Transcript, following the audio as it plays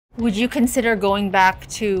Would you consider going back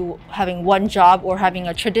to having one job or having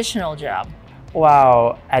a traditional job?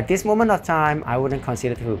 Well, at this moment of time, I wouldn't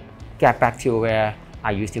consider to get back to where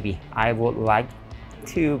I used to be. I would like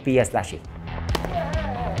to be a slashie.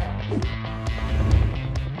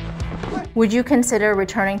 Would you consider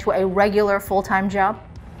returning to a regular full-time job?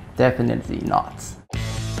 Definitely not.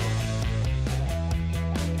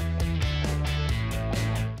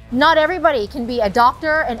 Not everybody can be a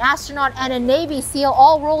doctor, an astronaut, and a Navy SEAL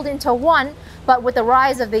all rolled into one, but with the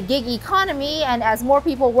rise of the gig economy and as more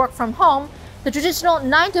people work from home, the traditional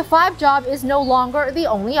 9-to-5 job is no longer the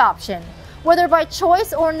only option. Whether by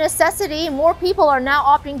choice or necessity, more people are now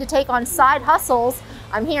opting to take on side hustles.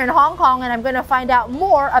 I'm here in Hong Kong and I'm going to find out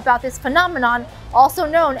more about this phenomenon, also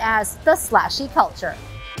known as the slashie culture.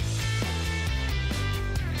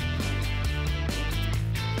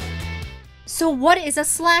 So what is a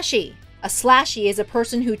slashie? A slashie is a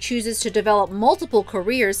person who chooses to develop multiple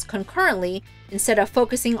careers concurrently instead of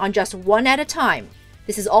focusing on just one at a time.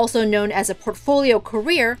 This is also known as a portfolio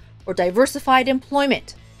career or diversified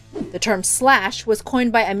employment. The term slash was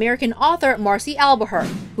coined by American author Marcy Alboher,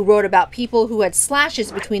 who wrote about people who had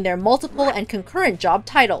slashes between their multiple and concurrent job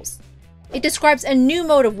titles. It describes a new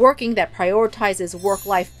mode of working that prioritizes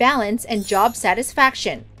work-life balance and job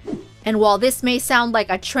satisfaction. And while this may sound like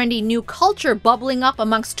a trendy new culture bubbling up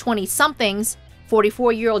amongst 20-somethings,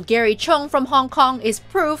 44-year-old Gary Chung from Hong Kong is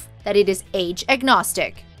proof that it is age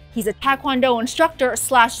agnostic. He's a Taekwondo instructor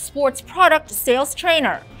 / sports product sales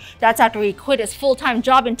trainer. That's after he quit his full-time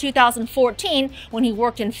job in 2014 when he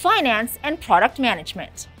worked in finance and product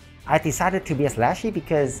management. I decided to be a slashie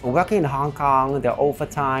because working in Hong Kong, the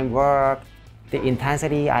overtime work, the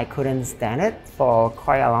intensity, I couldn't stand it for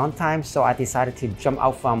quite a long time, so I decided to jump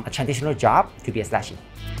out from a traditional job to be a slashie.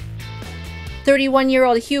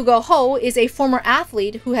 31-year-old Hugo Ho is a former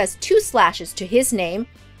athlete who has 2 slashes to his name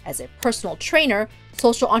as a personal trainer,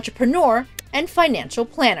 social entrepreneur, and financial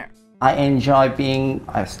planner. I enjoy being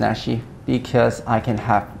a slashie because I can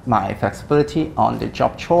have my flexibility on the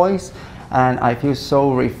job choice, and I feel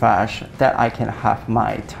so refreshed that I can have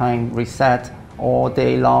my time reset all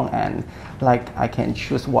day long and like I can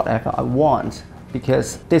choose whatever I want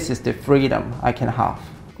because this is the freedom I can have.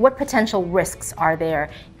 What potential risks are there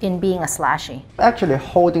in being a slashie? Actually,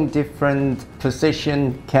 holding different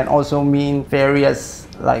positions can also mean various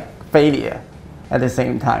failure at the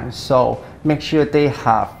same time. So make sure they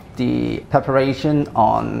have the preparation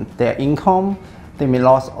on their income. They may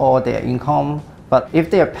lose all their income, but if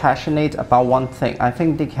they are passionate about one thing, I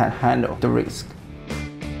think they can handle the risk.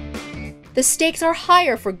 The stakes are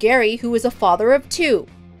higher for Gary, who is a father of 2.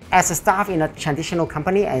 As a staff in a traditional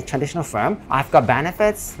company and traditional firm, I've got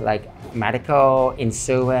benefits like medical,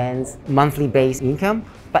 insurance, monthly based income.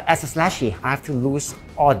 But as a slashie, I have to lose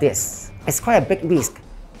all this. It's quite a big risk.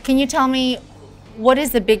 Can you tell me what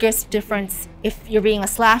is the biggest difference if you're being a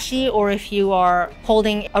slashie or if you are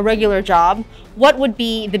holding a regular job? What would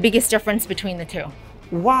be the biggest difference between the two?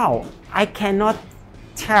 Wow, I cannot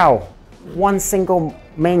tell one single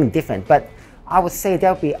main difference, but I would say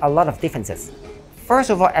there'll be a lot of differences.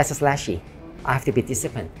 First of all, as a slashie, I have to be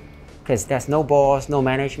disciplined because there's no boss, no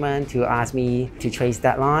management to ask me to chase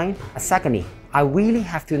that line. Secondly, I really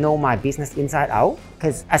have to know my business inside out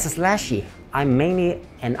because as a slashie, I'm mainly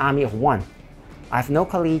an army of one. I have no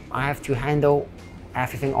colleague. I have to handle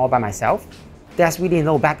everything all by myself. There's really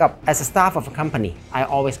no backup. As a staff of a company, I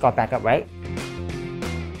always got backup, right?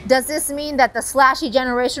 Does this mean that the slashie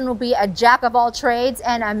generation will be a jack of all trades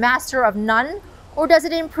and a master of none? Or does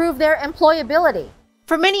it improve their employability?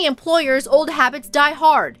 For many employers, old habits die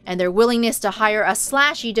hard, and their willingness to hire a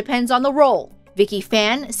slashie depends on the role. Vicky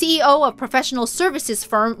Fan, CEO of professional services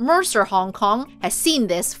firm Mercer Hong Kong, has seen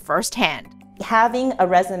this firsthand. Having a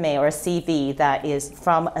resume or a CV that is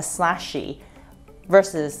from a slashie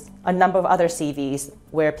versus a number of other CVs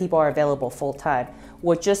where people are available full-time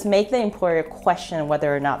would just make the employer question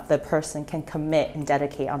whether or not the person can commit and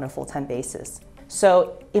dedicate on a full-time basis.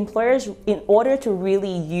 So employers, in order to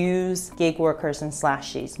really use gig workers and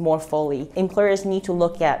slashies more fully, employers need to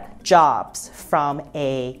look at jobs from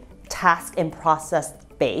a task and process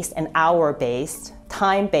based and hour based,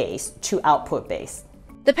 time based to output based.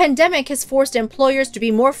 The pandemic has forced employers to be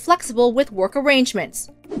more flexible with work arrangements.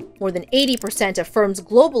 More than 80% of firms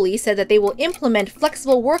globally said that they will implement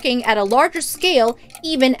flexible working at a larger scale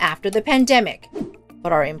even after the pandemic.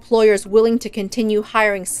 But are employers willing to continue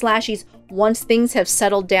hiring slashies once things have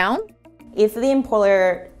settled down? If the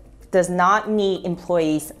employer does not need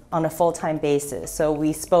employees on a full-time basis, so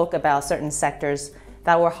we spoke about certain sectors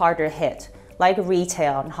that were harder hit, like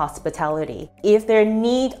retail and hospitality. If their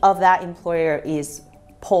need of that employer is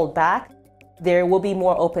pulled back, there will be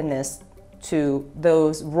more openness to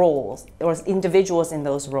those roles or individuals in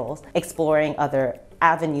those roles exploring other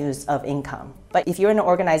avenues of income. But if you're in an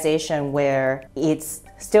organization where it's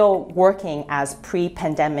still working as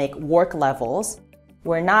pre-pandemic work levels,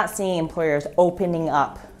 we're not seeing employers opening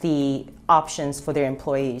up the options for their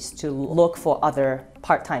employees to look for other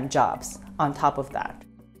part-time jobs on top of that.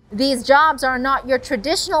 These jobs are not your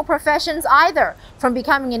traditional professions either. From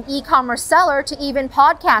becoming an e-commerce seller to even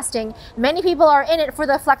podcasting, many people are in it for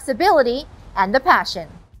the flexibility and the passion.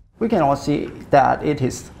 We can all see that it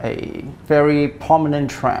is a very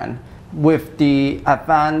prominent trend. With the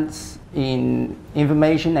advance in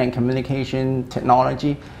information and communication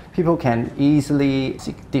technology, people can easily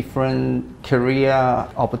seek different career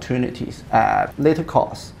opportunities at little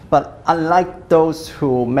cost. But unlike those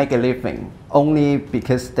who make a living only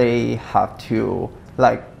because they have to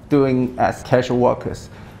doing as casual workers,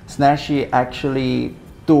 slashie actually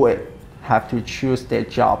have to choose their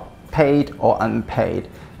job, paid or unpaid,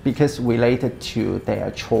 because related to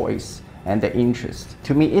their choice and their interest.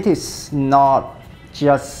 To me, it is not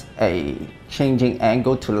just a changing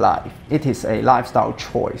angle to life. It is a lifestyle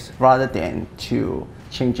choice rather than to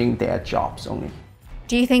changing their jobs only.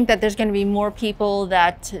 Do you think that there's going to be more people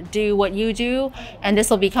that do what you do and this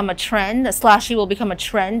will become a trend, slashie will become a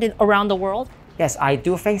trend around the world? Yes, I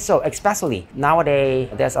do think so, especially nowadays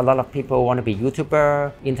there's a lot of people who want to be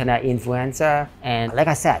YouTuber, internet influencer, and like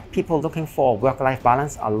I said, people looking for work-life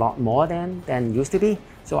balance a lot more than used to be.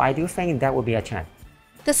 So I do think that will be a trend.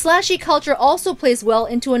 The slashie culture also plays well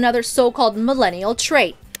into another so-called millennial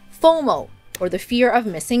trait, FOMO, or the fear of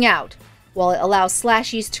missing out. While it allows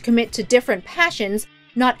slashies to commit to different passions,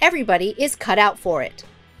 not everybody is cut out for it.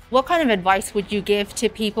 What kind of advice would you give to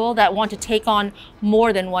people that want to take on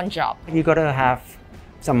more than one job? You gotta have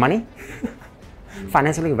some money,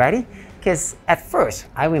 financially ready. Because at first,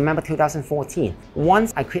 I remember 2014,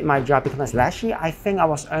 once I quit my job becoming a slashie, I think I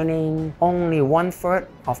was earning only 1/3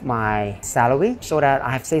 of my salary so that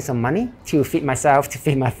I have saved some money to feed myself, to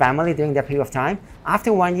feed my family during that period of time.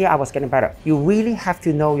 After 1 year, I was getting better. You really have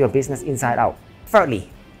to know your business inside out.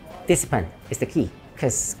 Thirdly, discipline is the key.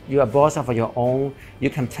 Because you're a boss of your own, you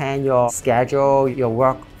can plan your schedule, your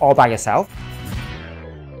work all by yourself.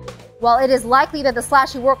 While it is likely that the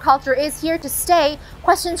slashie work culture is here to stay,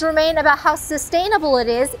 questions remain about how sustainable it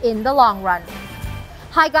is in the long run.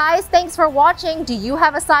 Hi guys, thanks for watching. Do you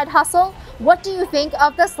have a side hustle? What do you think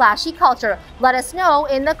of the slashie culture? Let us know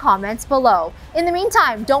in the comments below. In the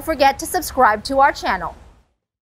meantime, don't forget to subscribe to our channel.